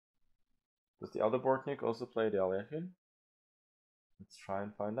Does the other Bortnik also play the Alekhine? Let's try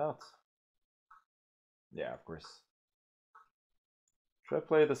and find out. Yeah, of course. Should I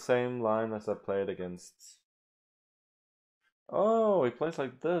play the same line as I played against? Oh, he plays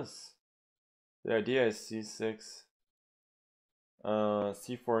like this. The idea is c6,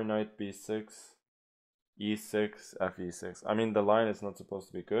 c4 knight b6, e6, fe6. I mean, the line is not supposed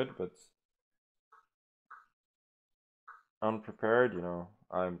to be good, but unprepared, you know,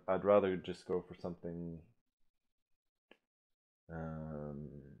 I'd rather just go for something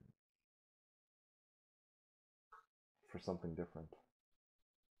different.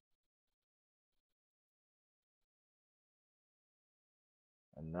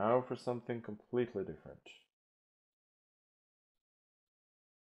 And now for something completely different.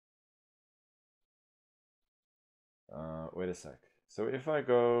 Wait a sec. So if I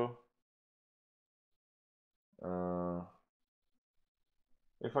go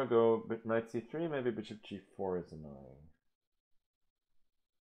knight c3, maybe bishop g4 is annoying.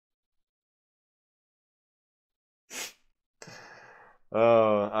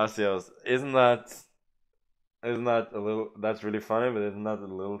 Oh, Asios, isn't that a little? That's really funny, but isn't that a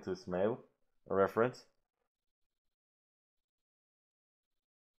little too smale a reference?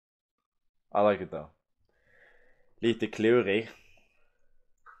 I like it though. Lite klurig.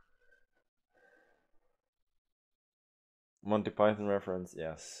 Monty Python reference,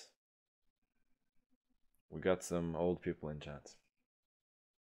 yes. We got some old people in chat.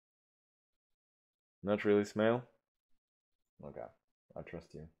 Not really smale? Okay, I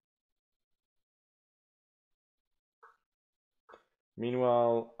trust you.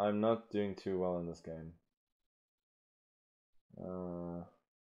 Meanwhile, I'm not doing too well in this game.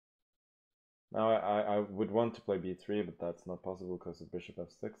 Now I would want to play b3, but that's not possible because of bishop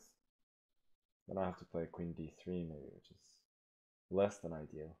f6. Then I have to play queen d3 maybe, which is less than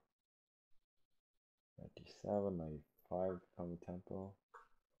ideal. Knight d7, knight e5, become the tempo.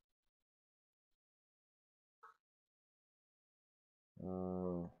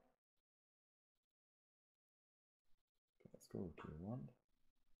 Let's go with q1.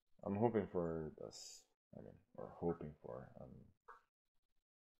 I'm hoping for this. I mean, or hoping for.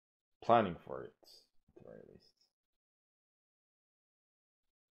 Planning for it, at the very least.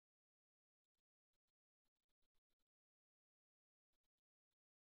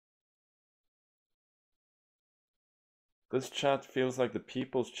 This chat feels like the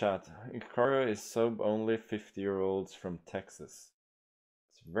people's chat. Ikaru is sub-only 50-year-olds from Texas.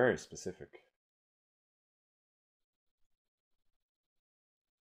 It's very specific.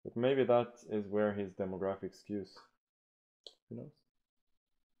 But maybe that is where his demographic skews. Who knows?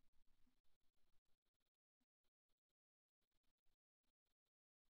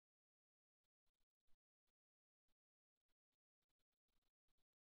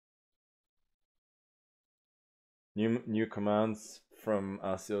 New commands from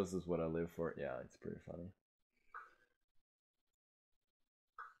Asios is what I live for. Yeah, it's pretty funny.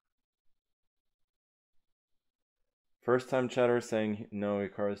 First time chatter saying no,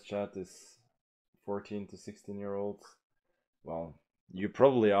 Ikaru's chat is 14 to 16-year-olds. Well, you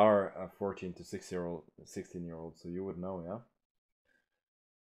probably are a 14 to 16-year-old, so you would know, yeah?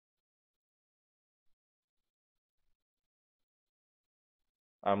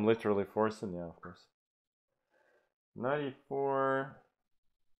 I'm literally forcing, yeah, of course. 94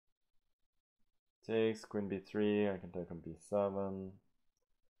 takes queen b3. I can take on b7.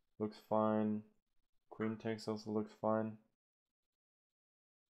 Looks fine. Queen takes also looks fine.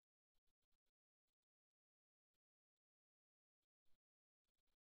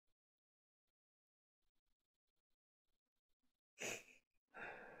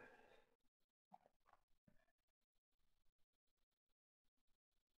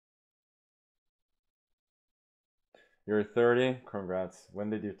 You're 30? Congrats. When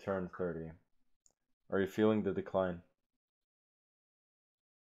did you turn 30? Are you feeling the decline?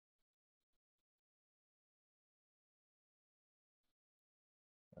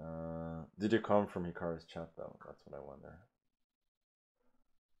 Did you come from Hikaru's chat though? That's what I wonder.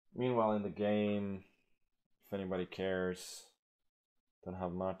 Meanwhile, in the game, if anybody cares, don't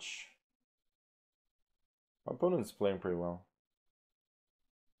have much. My opponent's playing pretty well.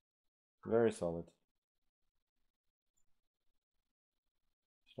 Very solid.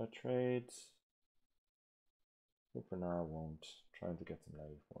 Should I trade? I think for now I won't. Trying to get some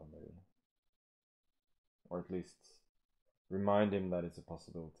 94 maybe. Or at least remind him that it's a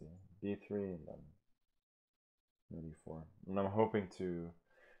possibility. B3 and then 94. And I'm hoping to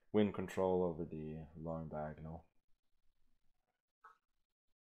win control over the long diagonal.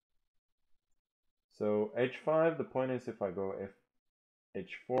 So h5, the point is if I go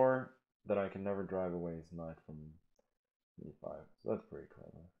h4, that I can never drive away his knight from e5. So that's pretty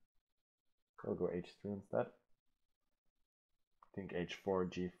clever. I'll go h3 instead. I think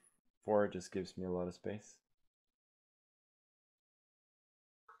h4, g4 just gives me a lot of space.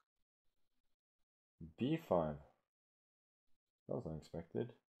 b5. That was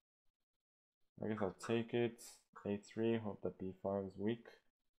unexpected. I guess I'll take it. a3, hope that b5 is weak.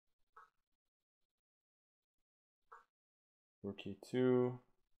 Rook e2.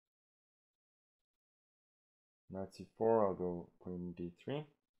 Knight c4, I'll go queen d3.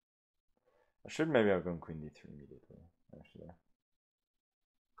 I should maybe have gone queen d3 immediately, actually.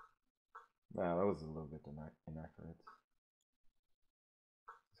 Yeah, that was a little bit inaccurate.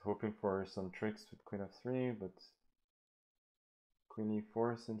 I was hoping for some tricks with queen f3, but queen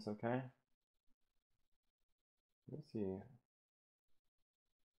e4 seems okay. Let's see.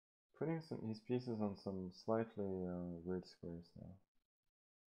 Putting his pieces on some slightly weird squares now.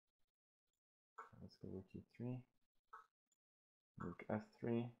 Let's go rook e3. Rook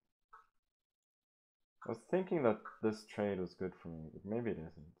f3. I was thinking that this trade was good for me, but maybe it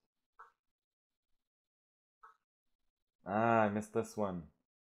isn't. Ah, I missed this one.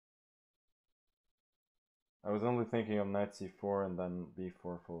 I was only thinking of knight c4 and then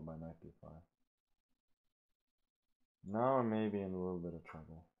b4 followed by knight b5. Now I may be in a little bit of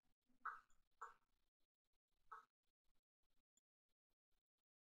trouble.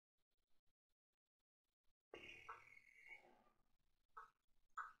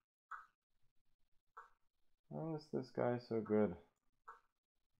 How is this guy so good?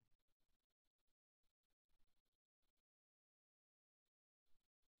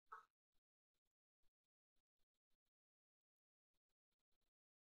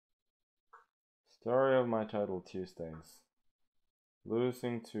 Story of my title Tuesdays.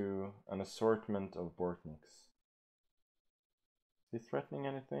 Losing to an assortment of Bortniks. Is he threatening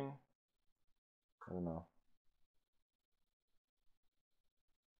anything? I don't know.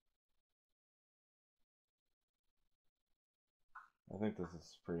 I think this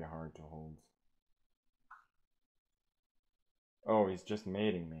is pretty hard to hold. Oh, he's just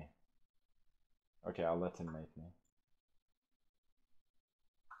mating me. Okay, I'll let him mate me.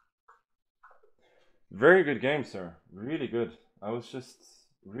 Very good game, sir. Really good. I was just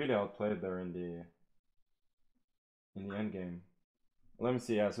really outplayed there in the end game. Let me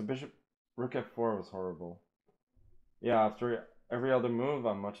see. Yeah, so bishop rook f4 was horrible. Yeah, after every other move,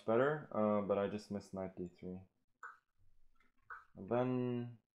 I'm much better. But I just missed knight d3. And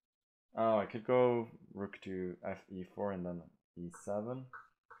then, oh, I could go rook to fe4 and then e7.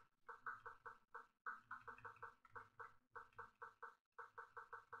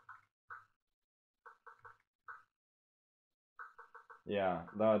 Yeah,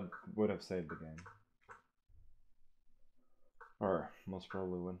 that would have saved the game. Or most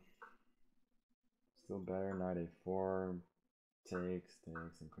probably would. Still better, knight a4, takes,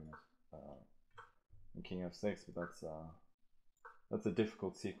 and queen and king f6, but that's a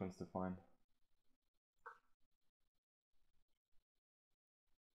difficult sequence to find.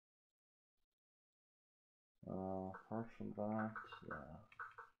 Apart from that, yeah.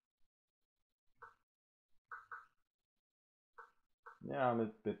 Yeah, I'm a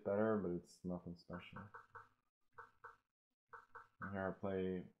bit better, but it's nothing special. And here I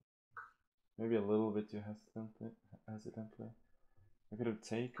play maybe a little bit too hesitantly. I could have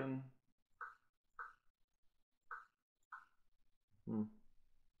taken.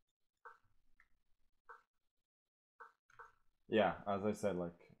 Yeah, as I said,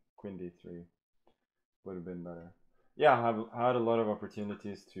 like queen d3 would have been better. Yeah, I've had a lot of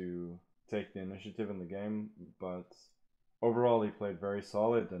opportunities to take the initiative in the game, but overall he played very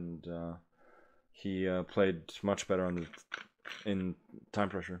solid, and he played much better in time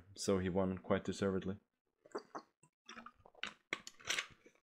pressure, so he won quite deservedly.